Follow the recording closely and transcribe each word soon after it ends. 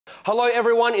Hello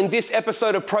everyone, in this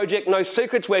episode of Project No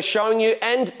Secrets, we're showing you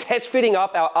and test fitting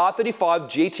up our R35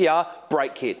 GTR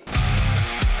brake kit.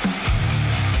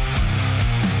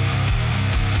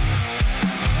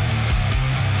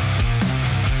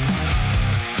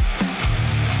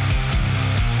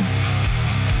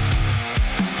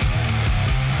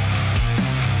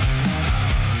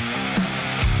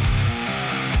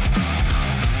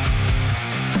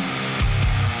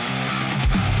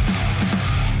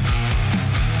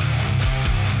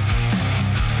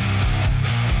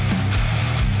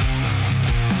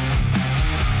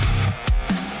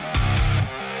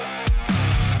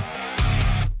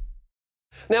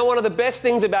 Now, one of the best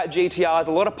things about GTRs,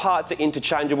 a lot of parts are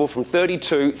interchangeable from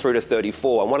 32 through to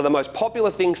 34. And one of the most popular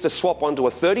things to swap onto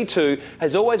a 32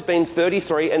 has always been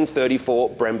 33 and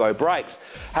 34 Brembo brakes.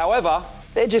 However,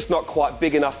 they're just not quite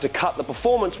big enough to cut the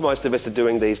performance most of us are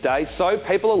doing these days, so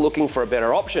people are looking for a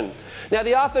better option. Now,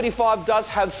 the R35 does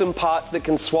have some parts that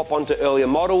can swap onto earlier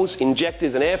models.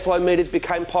 Injectors and airflow meters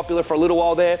became popular for a little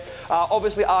while there.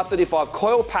 Obviously, R35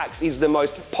 coil packs is the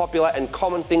most popular and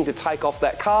common thing to take off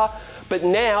that car. But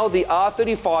now the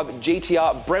R35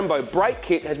 GTR Brembo brake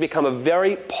kit has become a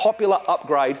very popular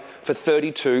upgrade for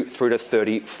 32 through to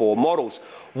 34 models.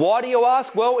 Why do you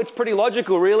ask? Well, it's pretty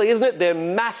logical really, isn't it? They're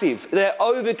massive. They're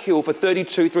overkill for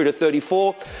 32 through to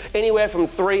 34. Anywhere from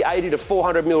 380 to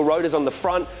 400mm rotors on the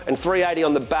front and 380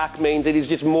 on the back means it is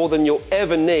just more than you'll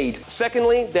ever need.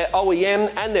 Secondly, they're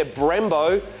OEM and they're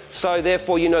Brembo, so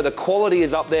therefore you know the quality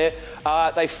is up there.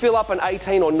 They fill up an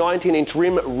 18 or 19 inch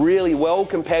rim really well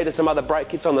compared to some other brake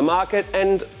kits on the market.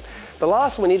 And the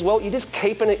last one is, well, you're just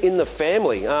keeping it in the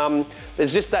family.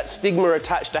 There's just that stigma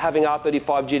attached to having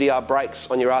R35 GTR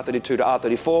brakes on your R32 to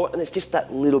R34, and there's just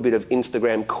that little bit of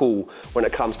Instagram cool when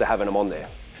it comes to having them on there.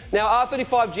 Now,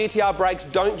 R35 GTR brakes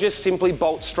don't just simply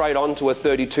bolt straight onto a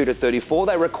 32 to 34,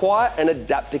 they require an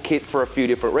adapter kit for a few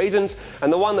different reasons,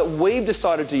 and the one that we've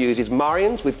decided to use is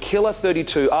Murrien's with Killer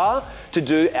 32R to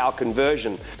do our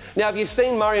conversion. Now, if you've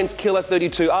seen Murrien's Killer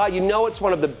 32R, you know it's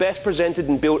one of the best presented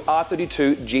and built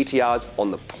R32 GTRs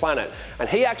on the planet. And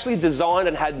he actually designed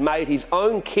and had made his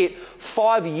own kit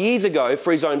 5 years ago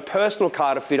for his own personal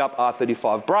car to fit up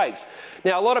R35 brakes.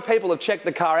 Now, a lot of people have checked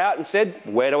the car out and said,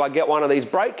 where do I get one of these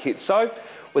brake kits? So,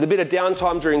 with a bit of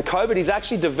downtime during COVID, he's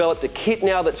actually developed a kit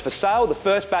now that's for sale. The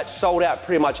first batch sold out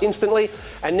pretty much instantly,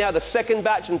 and now the second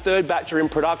batch and third batch are in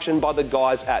production by the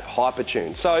guys at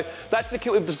Hypertune. So that's the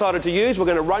kit we've decided to use. We're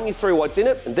going to run you through what's in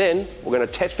it, and then we're going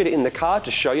to test fit it in the car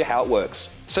to show you how it works.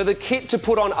 So the kit to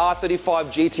put on R35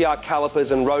 GTR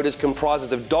calipers and rotors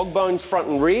comprises of dog bones front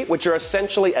and rear, which are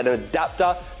essentially an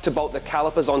adapter to bolt the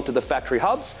calipers onto the factory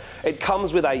hubs. It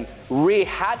comes with a rear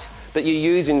hat that you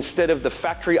use instead of the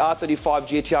factory R35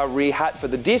 GTR rear hat for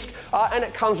the disc, and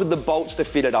it comes with the bolts to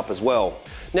fit it up as well.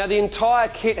 Now, the entire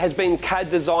kit has been CAD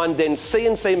designed, then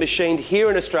CNC machined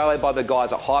here in Australia by the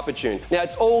guys at Hypertune. Now,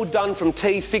 it's all done from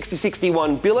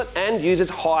T6061 billet and uses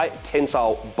high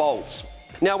tensile bolts.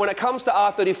 Now, when it comes to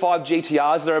R35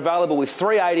 GTRs, they're available with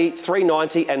 380,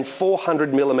 390 and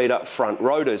 400mm front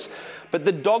rotors. But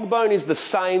the dog bone is the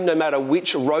same no matter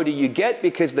which rotor you get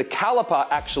because the caliper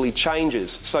actually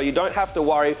changes. So you don't have to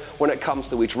worry when it comes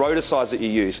to which rotor size that you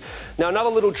use. Now, another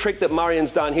little trick that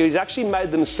Murrien's done here is actually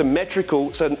made them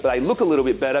symmetrical so they look a little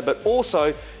bit better, but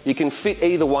also you can fit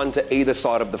either one to either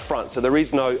side of the front. So there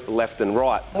is no left and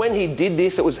right. When he did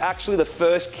this, it was actually the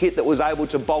first kit that was able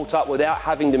to bolt up without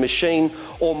having to machine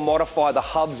or modify the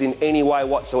hubs in any way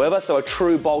whatsoever. So a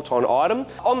true bolt-on item.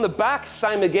 On the back,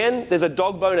 same again, there's a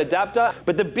dog bone adapter.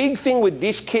 But the big thing with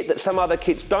this kit that some other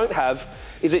kits don't have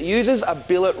is it uses a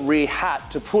billet rear hat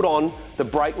to put on the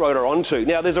brake rotor onto.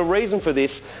 Now, there's a reason for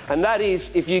this, and that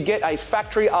is if you get a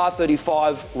factory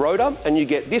R35 rotor and you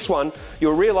get this one,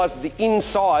 you'll realise that the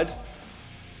inside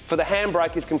for the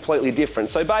handbrake is completely different.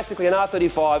 So basically an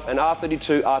R35 and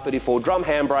R32, R34 drum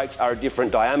handbrakes are a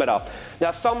different diameter.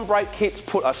 Now, some brake kits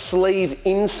put a sleeve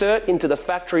insert into the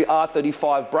factory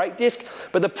R35 brake disc,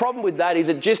 but the problem with that is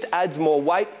it just adds more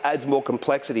weight, adds more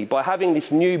complexity. By having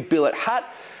this new billet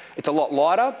hat, it's a lot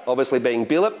lighter, obviously being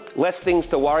billet, less things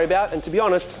to worry about, and to be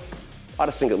honest, I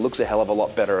just think it looks a hell of a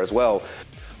lot better as well.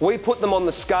 We put them on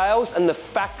the scales and the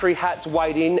factory hats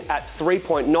weighed in at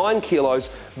 3.9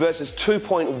 kilos versus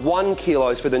 2.1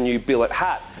 kilos for the new billet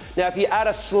hat. Now, if you add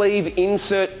a sleeve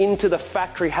insert into the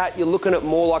factory hat, you're looking at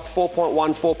more like 4.1,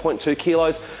 4.2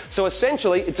 kilos. So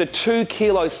essentially, it's a 2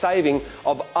 kilo saving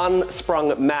of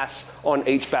unsprung mass on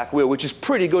each back wheel, which is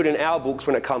pretty good in our books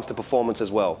when it comes to performance as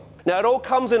well. Now, it all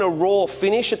comes in a raw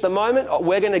finish at the moment.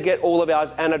 We're going to get all of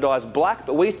ours anodized black,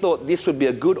 but we thought this would be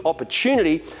a good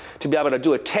opportunity to be able to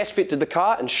do a test fit to the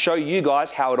car and show you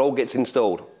guys how it all gets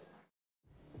installed.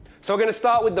 So we're going to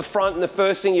start with the front, and the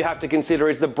first thing you have to consider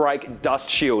is the brake dust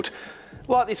shield.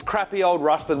 Like this crappy old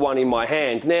rusted one in my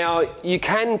hand. Now, you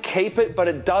can keep it, but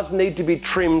it does need to be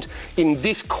trimmed in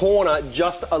this corner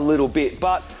just a little bit.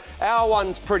 But our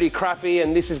one's pretty crappy,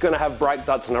 and this is going to have brake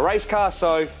dust in a race car,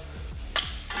 so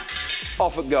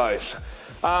off it goes.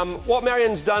 What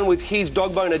Marian's done with his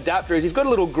dog bone adapter is he's got a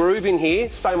little groove in here,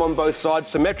 same on both sides,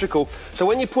 symmetrical. So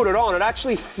when you put it on, it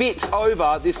actually fits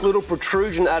over this little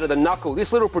protrusion out of the knuckle.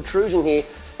 This little protrusion here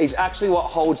is actually what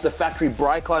holds the factory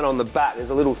brake line on the back.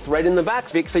 There's a little thread in the back,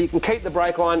 so you can keep the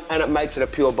brake line and it makes it a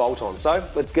pure bolt on. So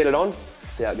let's get it on,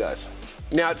 see how it goes.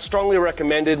 Now, it's strongly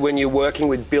recommended when you're working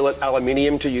with billet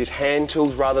aluminium to use hand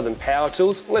tools rather than power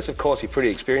tools, unless of course you're pretty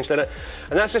experienced at it.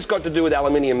 And that's just got to do with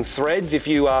aluminium threads. If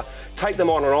you take them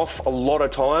on and off a lot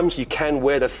of times, you can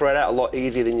wear the thread out a lot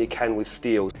easier than you can with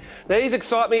steel. Now, these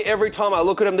excite me every time I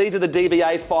look at them. These are the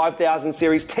DBA 5000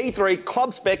 series T3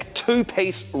 club spec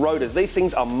 2-piece rotors. These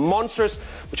things are monstrous,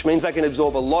 which means they can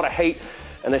absorb a lot of heat,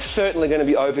 and they're certainly going to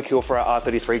be overkill for our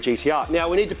R33 GTR. Now,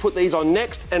 we need to put these on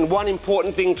next, and one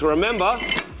important thing to remember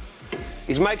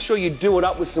is make sure you do it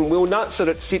up with some wheel nuts so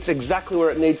that it sits exactly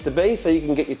where it needs to be, so you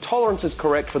can get your tolerances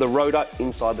correct for the rotor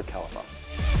inside the caliper.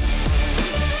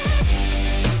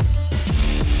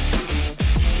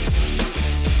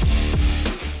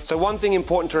 So one thing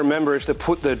important to remember is to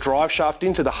put the drive shaft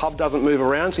in so the hub doesn't move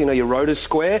around, so you know your rotor's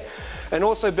square. And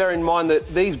also bear in mind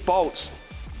that these bolts,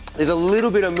 there's a little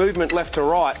bit of movement left to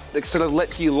right that sort of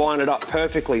lets you line it up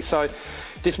perfectly. So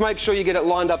just make sure you get it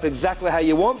lined up exactly how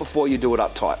you want before you do it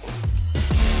up tight.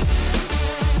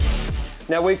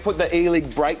 Now, we've put the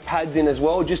E-Lig brake pads in as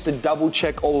well, just to double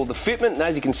check all of the fitment, and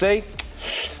as you can see,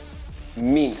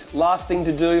 mint. Last thing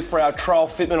to do for our trial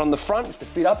fitment on the front is to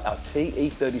fit up our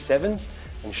TE37s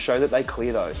and show that they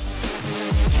clear those.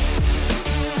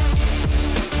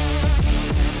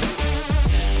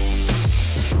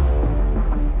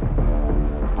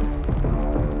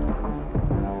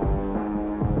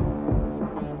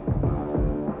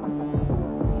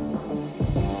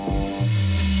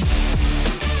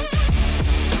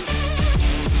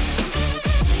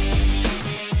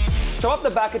 So up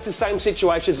the back, it's the same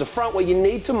situation as the front, where you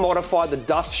need to modify the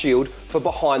dust shield for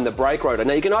behind the brake rotor.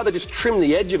 Now, you can either just trim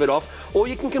the edge of it off, or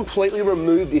you can completely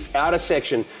remove this outer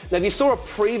section. Now, if you saw a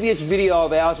previous video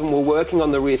of ours when we were working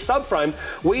on the rear subframe,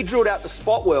 we drilled out the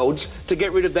spot welds to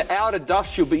get rid of the outer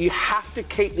dust shield, but you have to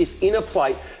keep this inner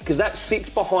plate because that sits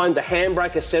behind the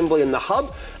handbrake assembly and the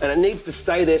hub, and it needs to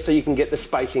stay there so you can get the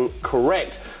spacing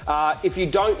correct. If you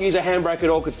don't use a handbrake at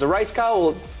all because it's a race car,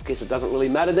 well, I guess it doesn't really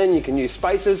matter then, you can use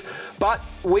spacers, but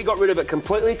we got rid of it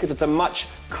completely because it's a much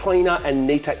cleaner and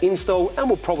neater install, and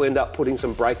we'll probably end up putting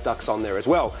some brake ducts on there as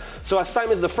well. So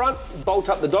same as the front, bolt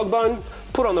up the dog bone,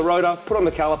 put on the rotor, put on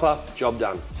the caliper, job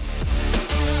done.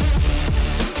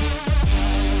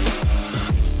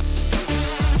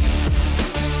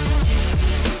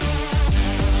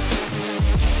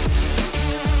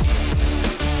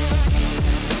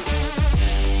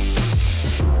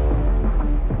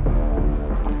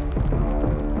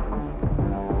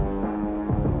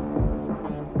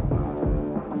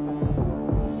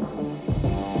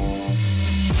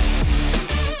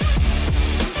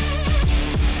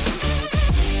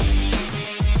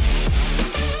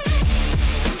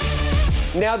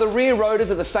 Now, the rear rotors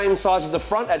are the same size as the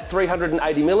front at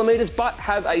 380 millimeters, but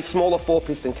have a smaller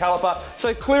 4-piston caliper,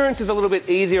 so clearance is a little bit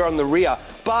easier on the rear.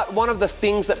 But one of the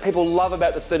things that people love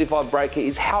about the 35 brake kit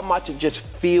is how much it just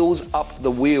feels up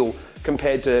the wheel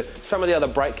compared to some of the other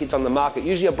brake kits on the market.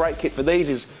 Usually a brake kit for these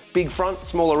is big front,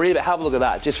 smaller rear, but have a look at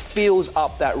that. It just feels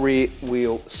up that rear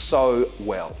wheel so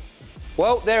well.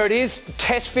 Well, there it is,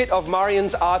 test fit of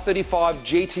Marian's R35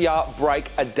 GTR brake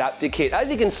adapter kit.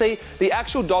 As you can see, the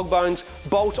actual dog bones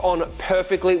bolt on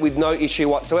perfectly with no issue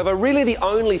whatsoever. Really, the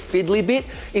only fiddly bit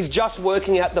is just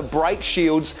working out the brake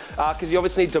shields, because you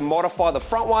obviously need to modify the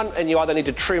front one, and you either need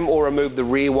to trim or remove the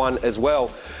rear one as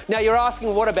well. Now, you're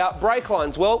asking, what about brake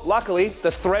lines? Well, luckily,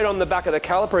 the thread on the back of the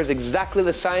caliper is exactly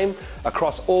the same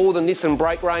across all the Nissan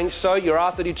brake range, so your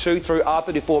R32 through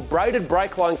R34 braided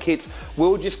brake line kits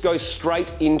will just go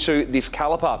straight into this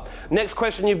caliper. Next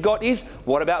question you've got is,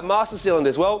 what about master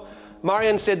cylinders? Well,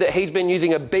 Marian said that he's been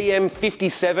using a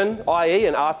BM57, i.e.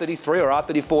 an R33 or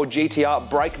R34 GTR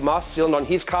brake master cylinder on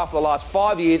his car for the last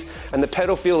 5 years, and the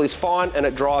pedal feel is fine and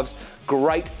it drives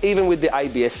great, even with the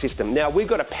ABS system. Now, we've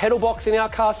got a pedal box in our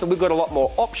car, so we've got a lot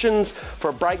more options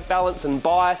for brake balance and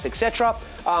bias, etc.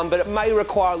 But it may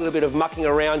require a little bit of mucking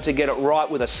around to get it right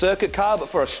with a circuit car, but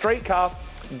for a street car,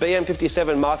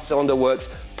 BM57 master cylinder works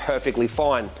perfectly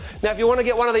fine. Now, if you want to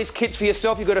get one of these kits for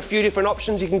yourself, you've got a few different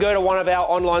options. You can go to one of our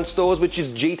online stores, which is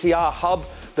GTRhub.com.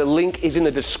 The link is in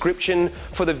the description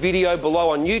for the video below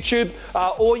on YouTube,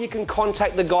 or you can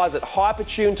contact the guys at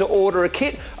Hypertune to order a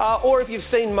kit, or if you've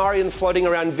seen Murray floating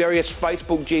around various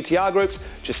Facebook GTR groups,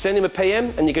 just send him a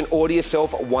PM and you can order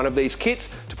yourself one of these kits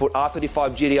to put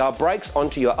R35 GTR brakes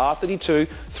onto your R32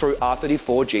 through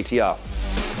R34 GTR.